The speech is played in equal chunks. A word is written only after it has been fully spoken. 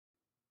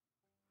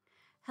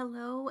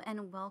Hello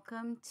and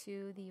welcome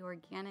to the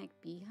Organic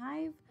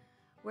Beehive,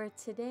 where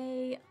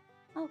today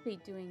I'll be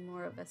doing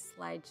more of a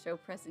slideshow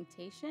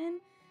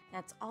presentation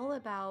that's all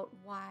about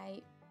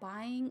why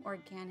buying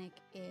organic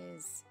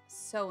is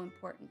so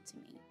important to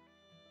me.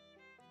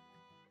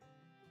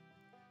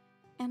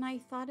 And I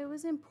thought it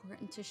was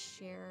important to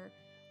share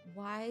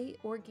why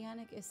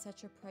organic is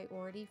such a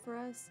priority for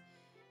us,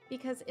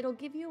 because it'll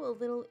give you a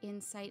little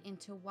insight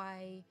into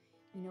why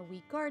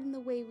we garden the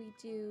way we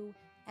do,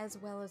 as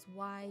well as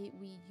why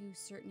we use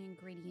certain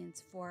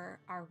ingredients for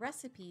our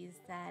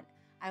recipes that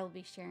I will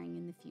be sharing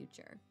in the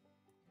future.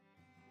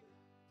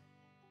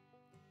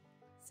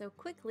 So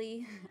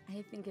quickly,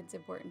 I think it's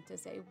important to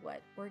say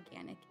what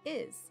organic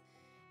is.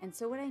 And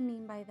so what I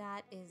mean by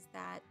that is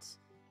that,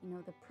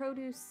 the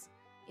produce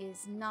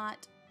is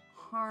not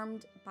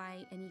harmed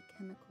by any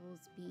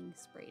chemicals being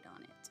sprayed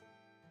on it.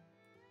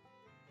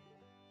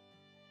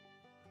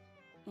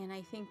 And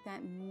I think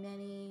that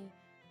many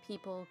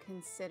people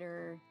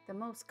consider the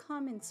most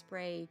common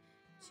spray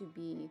to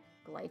be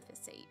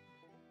glyphosate.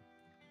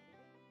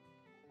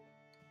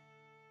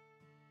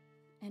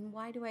 And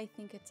why do I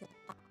think it's a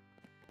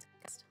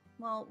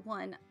Well,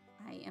 one,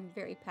 I am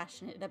very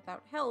passionate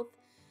about health,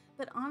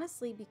 but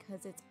honestly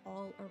because it's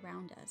all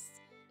around us.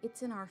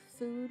 It's in our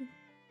food,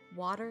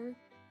 water,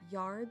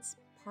 yards,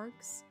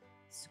 parks,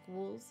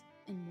 schools,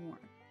 and more.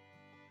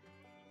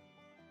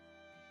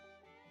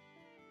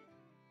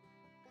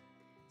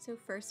 So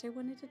first I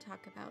wanted to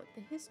talk about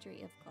the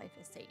history of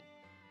glyphosate.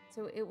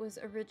 So it was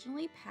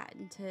originally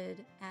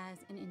patented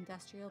as an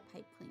industrial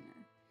pipe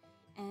cleaner,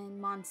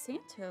 and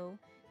Monsanto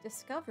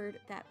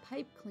discovered that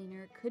pipe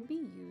cleaner could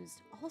be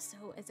used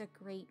also as a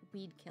great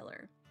weed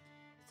killer.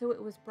 So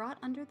it was brought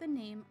under the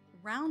name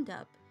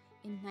Roundup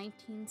in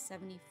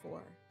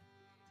 1974.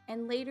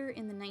 And later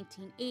in the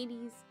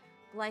 1980s,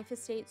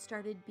 glyphosate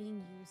started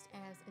being used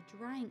as a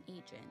drying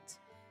agent,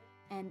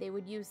 and they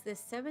would use this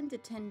 7 to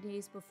 10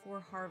 days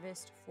before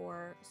harvest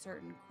for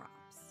certain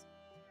crops.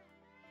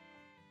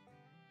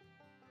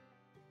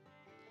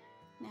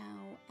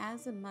 Now,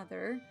 as a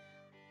mother,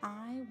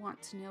 I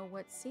want to know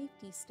what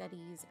safety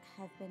studies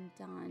have been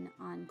done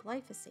on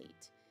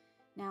glyphosate.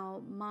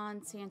 Now,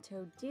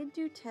 Monsanto did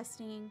do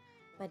testing,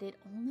 but it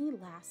only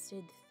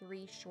lasted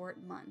 3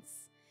 short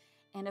months.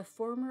 And a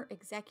former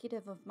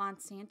executive of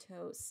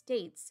Monsanto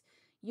states,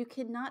 "You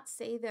cannot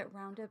say that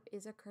Roundup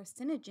is a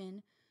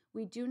carcinogen.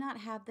 We do not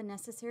have the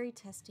necessary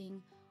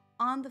testing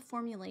on the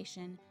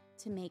formulation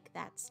to make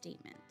that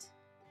statement."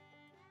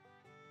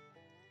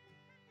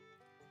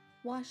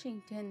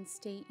 Washington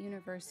State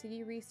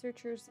University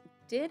researchers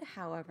did,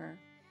 however,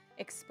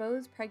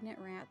 expose pregnant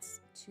rats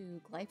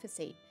to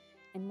glyphosate,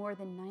 and more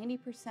than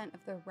 90%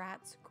 of the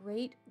rats'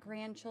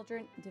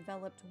 great-grandchildren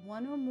developed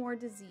one or more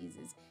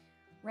diseases,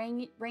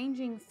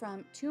 ranging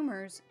from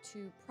tumors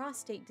to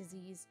prostate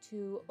disease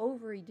to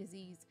ovary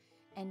disease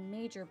and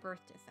major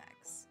birth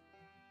defects.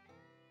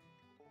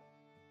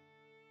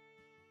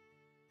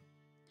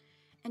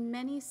 And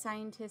many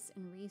scientists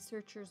and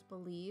researchers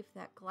believe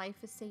that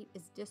glyphosate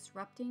is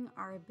disrupting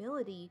our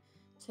ability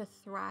to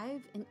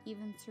thrive and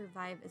even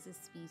survive as a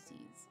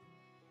species.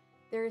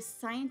 There is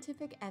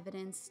scientific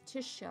evidence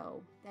to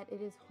show that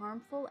it is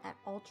harmful at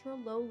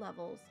ultra-low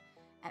levels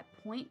at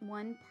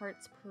 0.1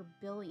 parts per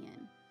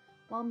billion,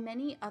 while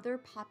many other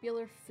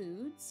popular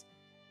foods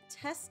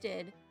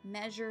tested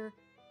measure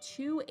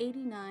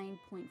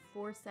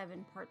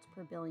 289.47 parts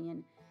per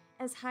billion,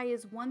 as high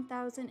as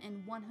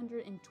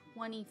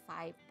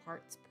 1,125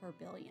 parts per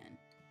billion.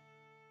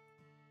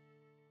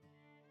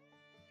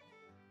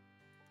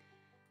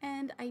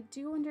 And I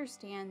do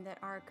understand that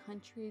our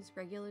country's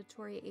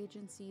regulatory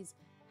agencies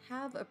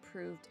have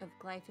approved of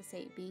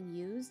glyphosate being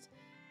used,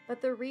 but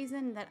the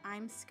reason that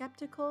I'm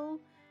skeptical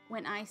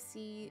when I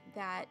see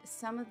that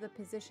some of the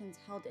positions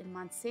held in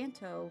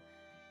Monsanto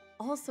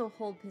also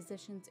hold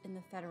positions in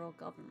the federal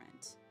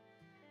government.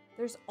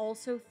 There's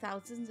also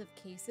thousands of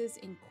cases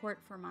in court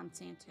for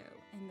Monsanto,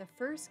 and the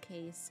first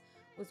case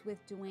was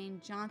with Dwayne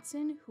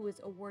Johnson, who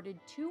was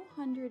awarded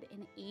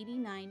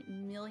 $289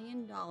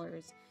 million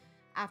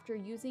after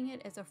using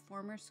it as a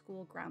former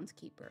school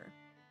groundskeeper.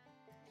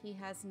 He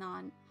has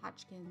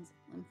non-Hodgkin's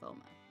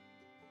lymphoma.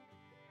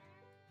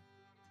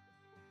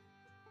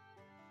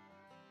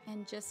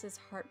 And just as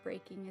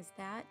heartbreaking as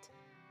that,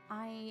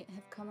 I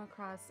have come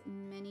across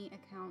many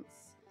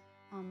accounts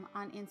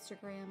on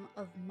Instagram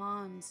of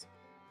moms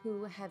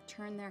who have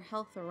turned their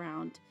health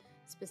around,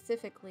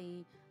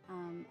 specifically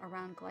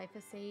around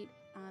glyphosate,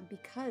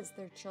 because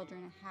their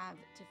children have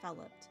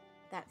developed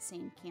that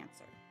same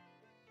cancer.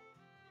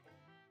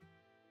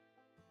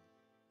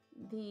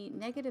 The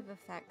negative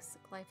effects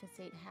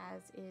glyphosate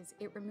has is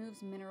it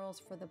removes minerals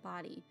for the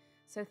body.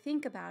 So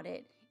think about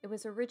it. It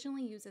was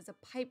originally used as a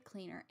pipe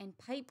cleaner, and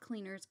pipe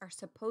cleaners are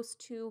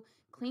supposed to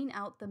clean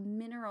out the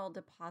mineral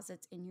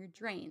deposits in your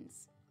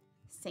drains,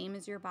 same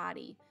as your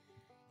body.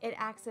 It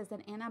acts as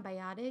an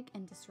antibiotic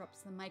and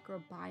disrupts the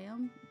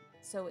microbiome,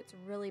 so it's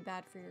really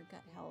bad for your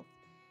gut health.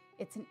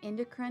 It's an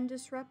endocrine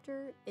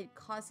disruptor. It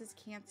causes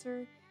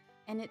cancer,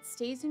 and it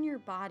stays in your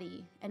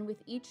body. And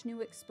with each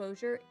new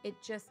exposure, it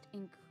just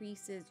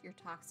increases your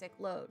toxic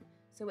load.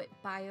 So it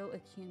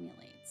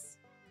bioaccumulates.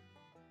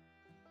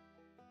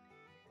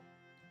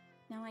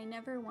 Now, I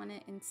never want to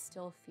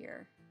instill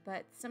fear,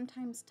 but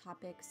sometimes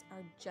topics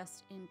are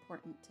just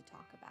important to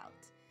talk about.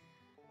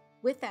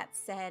 With that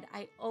said,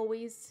 I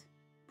always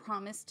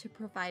promise to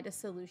provide a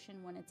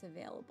solution when it's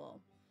available.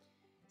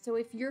 So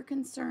if you're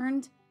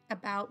concerned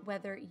about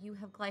whether you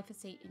have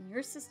glyphosate in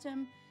your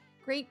system,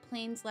 Great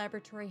Plains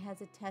Laboratory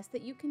has a test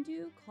that you can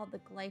do called the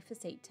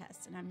glyphosate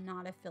test, and I'm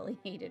not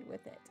affiliated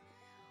with it.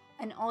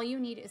 And all you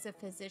need is a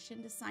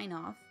physician to sign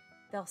off.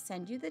 They'll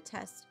send you the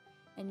test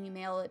and you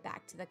mail it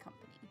back to the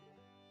company.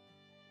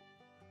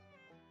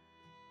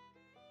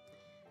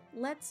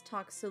 Let's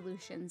talk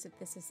solutions if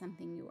this is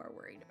something you are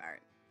worried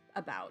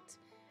about.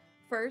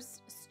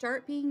 First,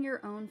 start being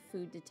your own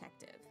food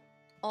detective.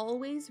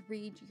 Always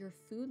read your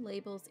food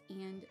labels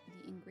and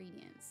the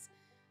ingredients.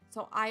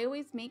 So I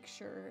always make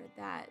sure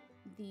that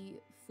the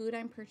food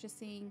I'm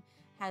purchasing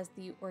has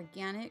the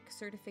organic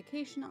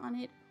certification on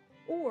it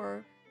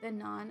or the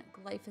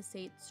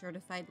non-glyphosate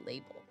certified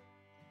label.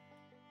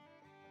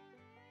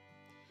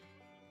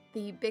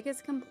 The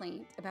biggest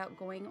complaint about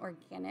going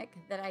organic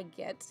that I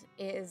get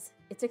is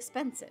it's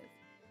expensive.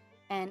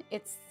 And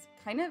it's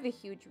kind of a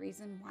huge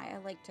reason why I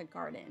like to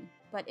garden,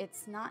 but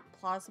it's not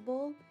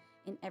plausible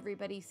in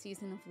everybody's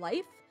season of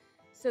life.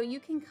 So you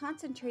can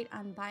concentrate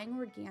on buying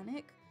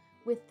organic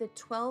with the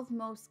 12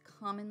 most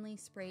commonly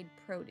sprayed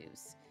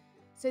produce.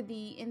 So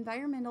the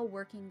Environmental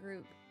Working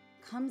Group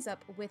comes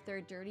up with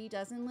their Dirty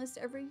Dozen list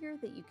every year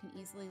that you can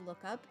easily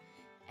look up.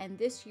 And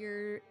this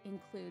year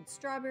includes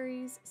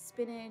strawberries,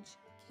 spinach,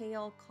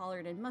 kale,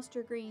 collard and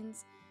mustard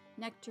greens,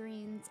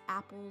 nectarines,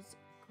 apples,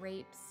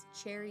 grapes,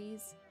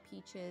 cherries,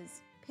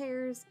 peaches,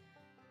 pears,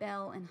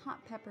 bell and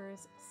hot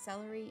peppers,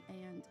 celery,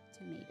 and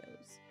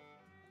tomatoes.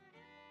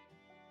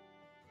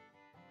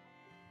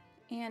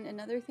 And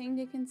another thing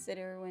to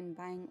consider when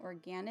buying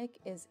organic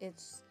is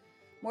it's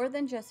more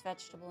than just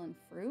vegetable and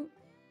fruit,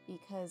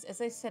 because as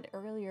I said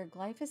earlier,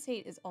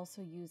 glyphosate is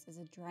also used as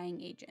a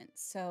drying agent.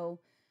 So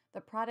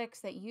the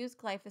products that use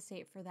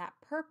glyphosate for that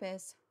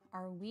purpose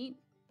are wheat,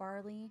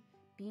 barley,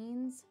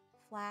 beans,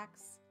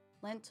 flax,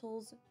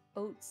 lentils,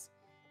 oats,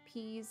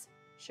 peas,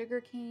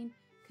 sugarcane,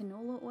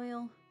 canola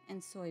oil,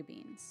 and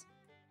soybeans.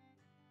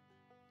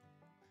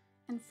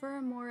 And for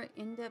a more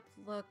in-depth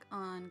look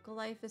on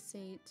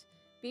glyphosate,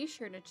 be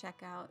sure to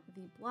check out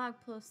the blog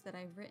post that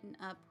I've written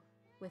up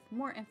with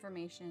more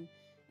information,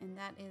 and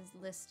that is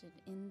listed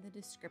in the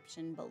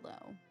description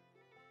below.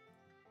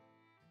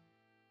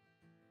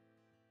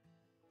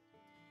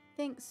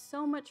 Thanks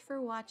so much for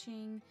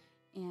watching,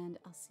 and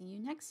I'll see you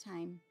next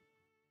time.